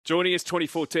Joining us,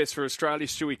 24 tests for Australia,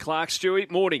 Stewie Clark. Stewie,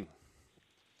 morning.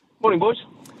 Morning, boys.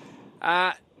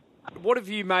 What have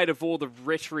you made of all the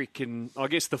rhetoric and, I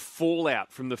guess, the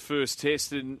fallout from the first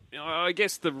test and, I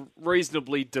guess, the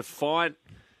reasonably defiant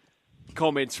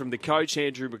comments from the coach,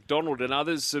 Andrew McDonald, and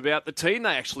others about the team they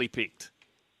actually picked?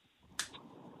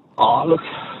 Oh, look,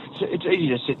 it's easy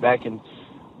to sit back and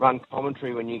run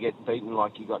commentary when you get beaten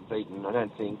like you got beaten. I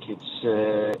don't think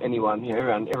it's anyone,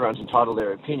 everyone's entitled to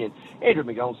their opinion. Andrew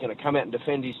McDonald's going to come out and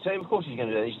defend his team. Of course he's going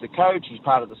to do that. He's the coach. He's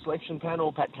part of the selection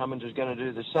panel. Pat Cummins is going to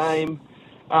do the same.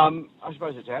 I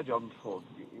suppose it's our job, or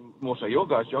more so your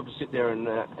guys' job, to sit there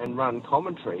and run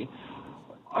commentary.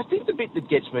 I think the bit that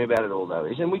gets me about it all, though,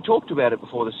 is, and we talked about it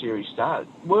before the series started,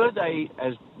 were they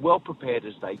as well prepared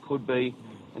as they could be?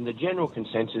 And the general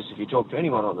consensus, if you talk to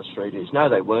anyone on the street, is no,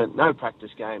 they weren't. No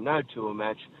practice game, no tour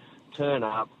match, turn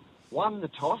up, won the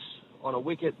toss on a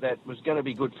wicket that was going to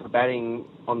be good for batting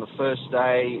on the first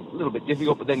day, a little bit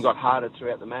difficult, but then got harder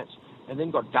throughout the match, and then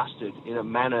got dusted in a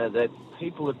manner that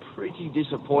people are pretty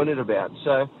disappointed about.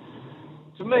 So,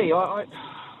 to me,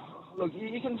 look,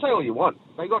 you can say all you want.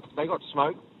 They got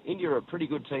smoked. India are a pretty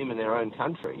good team in their own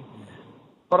country.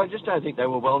 But I just don't think they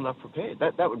were well enough prepared.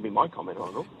 That would be my comment on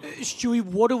it all. Stewie,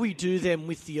 what do we do then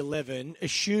with the 11,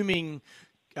 assuming,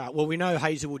 we know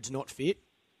Hazelwood's not fit,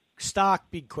 Stark,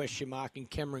 big question mark, and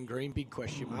Cameron Green, big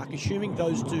question mark. Assuming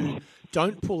those two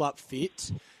don't pull up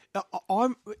fit,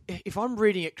 if I'm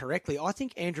reading it correctly, I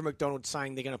think Andrew McDonald's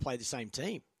saying they're going to play the same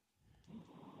team.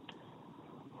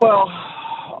 Well,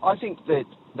 I think that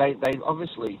they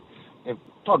obviously...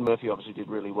 Todd Murphy obviously did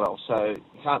really well, so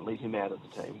you can't leave him out of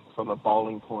the team from a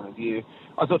bowling point of view.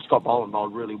 I thought Scott Boland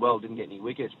bowled really well, didn't get any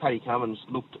wickets. Paddy Cummins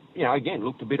looked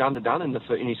a bit underdone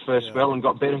in his first spell and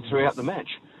got better throughout the match.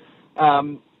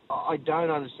 I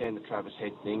don't understand the Travis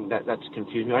Head thing. That's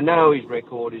confusing. I know his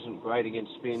record isn't great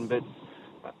against spin, but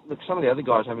look, some of the other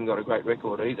guys haven't got a great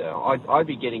record either. I'd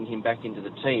be getting him back into the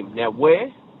team. Now,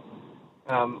 where?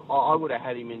 I would have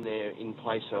had him in there in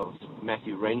place of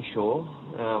Matthew Renshaw.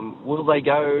 Will they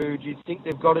go? Do you think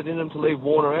they've got it in them to leave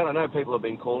Warner out? I know people have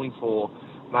been calling for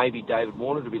maybe David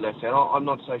Warner to be left out. I'm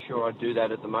not so sure I'd do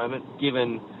that at the moment,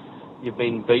 given you've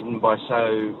been beaten by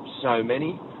so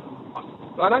many.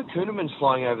 I know Kuhneman's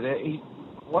flying over there. He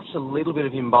watched a little bit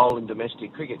of him bowl in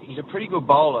domestic cricket. He's a pretty good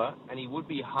bowler, and he would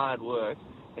be hard work,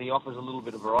 and he offers a little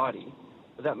bit of variety.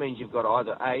 But that means you've got to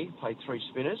either play three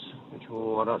spinners, which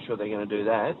I'm not sure they're going to do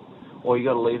that, or you've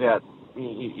got to leave out.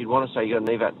 You'd want to say you've got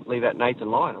to leave out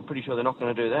Nathan Lyon. I'm pretty sure they're not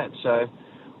going to do that. So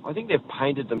I think they've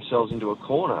painted themselves into a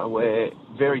corner where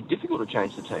very difficult to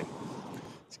change the team.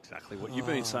 That's exactly what you've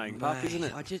been saying, Pup, isn't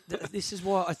it? This is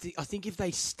why I think if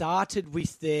they started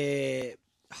with their,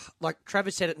 like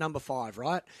Travis said at number 5,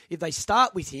 right? If they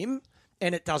start with him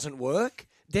and it doesn't work,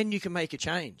 then you can make a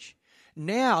change.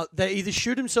 Now, they either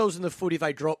shoot themselves in the foot if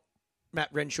they drop Matt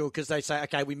Renshaw because they say,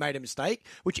 okay, we made a mistake,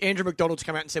 which Andrew McDonald's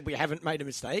come out and said we haven't made a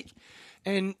mistake.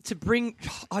 And to bring...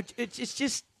 It's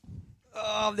just...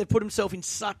 they've put themselves in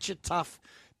such a tough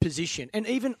position. And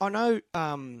even, I know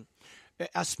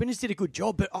our spinners did a good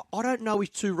job, but I don't know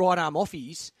if 2 right-arm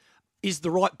offies is the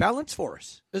right balance for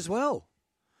us as well.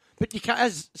 But you can't,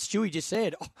 as Stewie just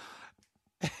said,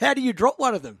 how do you drop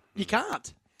one of them? You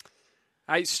can't.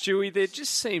 Hey, Stewie, there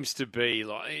just seems to be,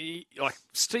 like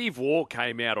Steve Waugh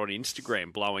came out on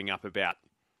Instagram blowing up about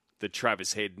the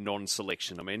Travis Head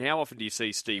non-selection. I mean, how often do you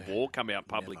see Steve Waugh come out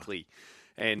publicly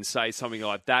and say something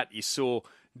like that? You saw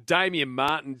Damien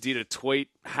Martin did a tweet,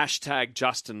 hashtag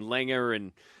Justin Langer,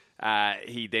 and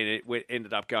he then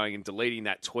ended up going and deleting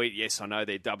that tweet. Yes, I know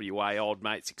they're WA old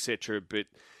mates, etc., but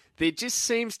there just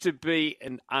seems to be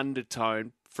an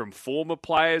undertone from former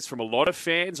players, from a lot of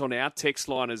fans on our text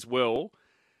line as well,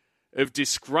 of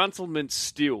disgruntlement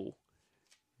still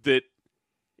that,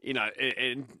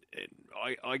 and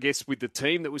I guess with the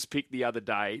team that was picked the other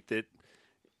day, that,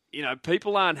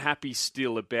 people aren't happy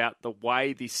still about the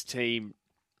way this team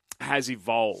has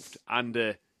evolved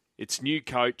under its new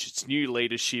coach, its new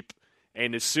leadership,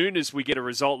 and as soon as we get a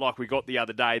result like we got the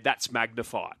other day, that's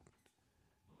magnified.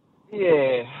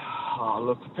 Yeah.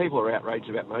 Look, people are outraged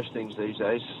about most things these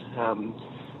days.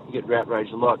 You get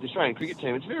outraged a lot. The Australian cricket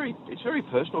team, it's very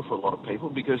personal for a lot of people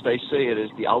because they see it as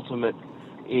the ultimate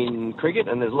in cricket,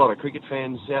 and there's a lot of cricket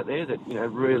fans out there that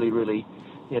really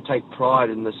take pride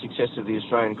in the success of the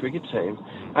Australian cricket team.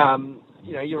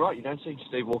 You're right. You don't see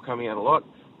Steve Waugh coming out a lot.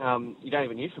 You don't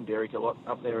even hear from Derek a lot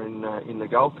up there in the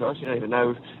Gold Coast. You don't even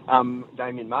know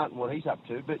Damien Martin, what he's up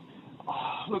to. But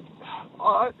look,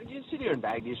 you sit here and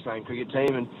bag the Australian cricket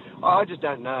team, and I just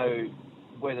don't know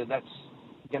whether that's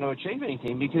going to achieve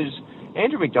anything because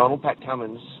Andrew McDonald, Pat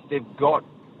Cummins, they've got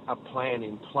a plan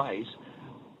in place.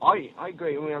 I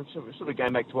agree. I mean, I'm sort of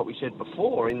going back to what we said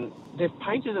before. And they've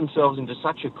painted themselves into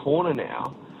such a corner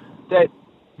now that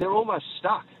they're almost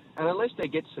stuck. And unless they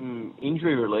get some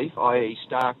injury relief, i.e.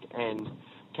 Stark and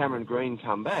Cameron Green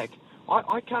come back,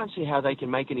 I can't see how they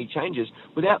can make any changes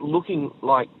without looking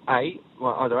like,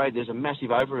 either there's a massive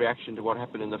overreaction to what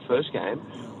happened in the first game,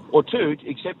 or two,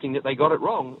 accepting that they got it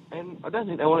wrong. And I don't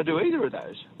think they want to do either of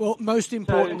those. Well, most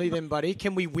importantly then, buddy,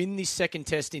 can we win this second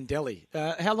test in Delhi?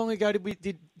 How long ago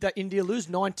did India lose?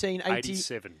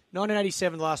 1987.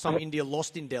 1987, the last time India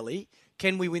lost in Delhi.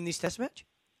 Can we win this test match?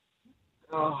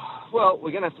 Well,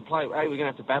 we're going to have to play. A, we're going to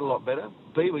have to bat a lot better.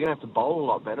 B, we're going to have to bowl a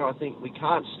lot better. I think we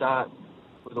can't start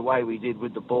the way we did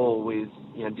with the ball, with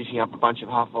dishing up a bunch of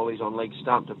half volleys on leg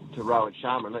stump to Rohit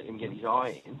Sharma and let him get his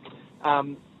eye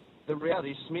in. The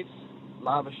reality is Smith,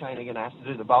 Labuschagne are going to have to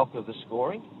do the bulk of the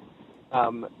scoring.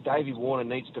 Davey Warner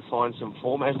needs to find some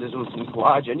form, as does Usman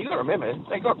Khawaja. And you've got to remember,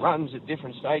 they got runs at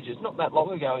different stages not that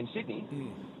long ago in Sydney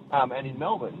and in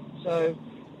Melbourne. So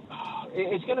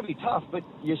it's going to be tough, but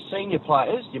your senior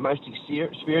players, your most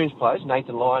experienced players,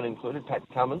 Nathan Lyon included, Pat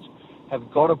Cummins, have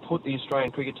got to put the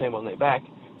Australian cricket team on their back,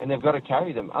 and they've got to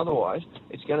carry them. Otherwise,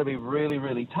 it's going to be really,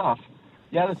 really tough.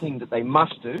 The other thing that they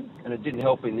must do, and it didn't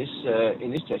help in this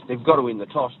test, they've got to win the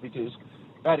toss, because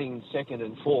batting second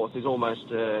and fourth is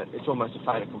almost a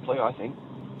fait accompli, I think.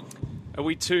 Are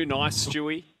we too nice,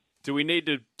 Stewie? Do we need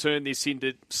to turn this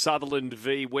into Sutherland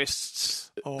v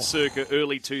Wests circa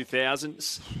early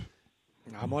 2000s?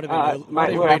 No, it might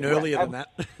have been earlier than that.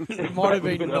 It might have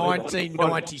been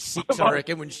 1996, I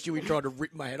reckon, when Stewie tried to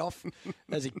rip my head off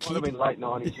as a kid. Might have been late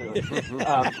 90s.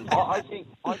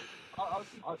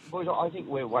 I think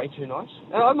we're way too nice.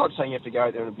 And I'm not saying you have to go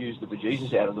out there and abuse the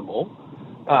bejesus out of them all.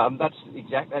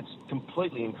 That's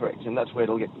completely incorrect, and that's where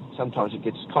sometimes it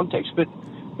gets context. But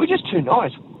we're just too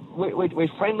nice. We're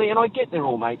friendly, and I get they're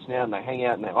all mates now, and they hang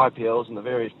out in their IPLs and the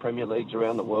various Premier Leagues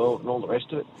around the world and all the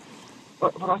rest of it.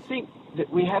 But I think that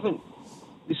we haven't.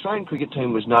 The Australian cricket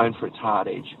team was known for its hard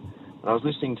edge. And I was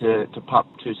listening to Pup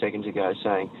 2 seconds ago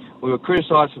saying we were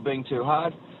criticised for being too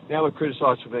hard. Now we're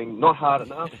criticised for being not hard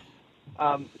enough.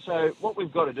 So what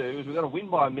we've got to do is we've got to win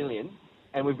by 1 million,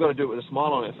 and we've got to do it with a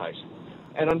smile on our face.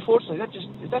 And unfortunately,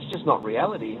 that's just not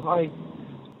reality.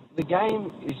 The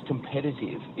game is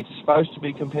competitive. It's supposed to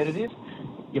be competitive.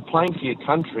 You're playing for your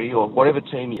country or whatever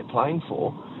team you're playing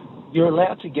for. You're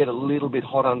allowed to get a little bit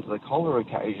hot under the collar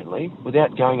occasionally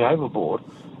without going overboard.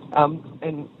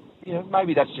 And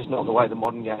maybe that's just not the way the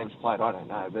modern game's played. I don't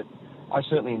know, but I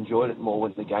certainly enjoyed it more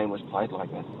when the game was played like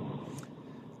that.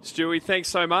 Stewie, thanks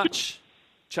so much.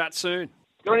 Chat soon.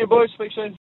 Good on you, boys. Speak soon.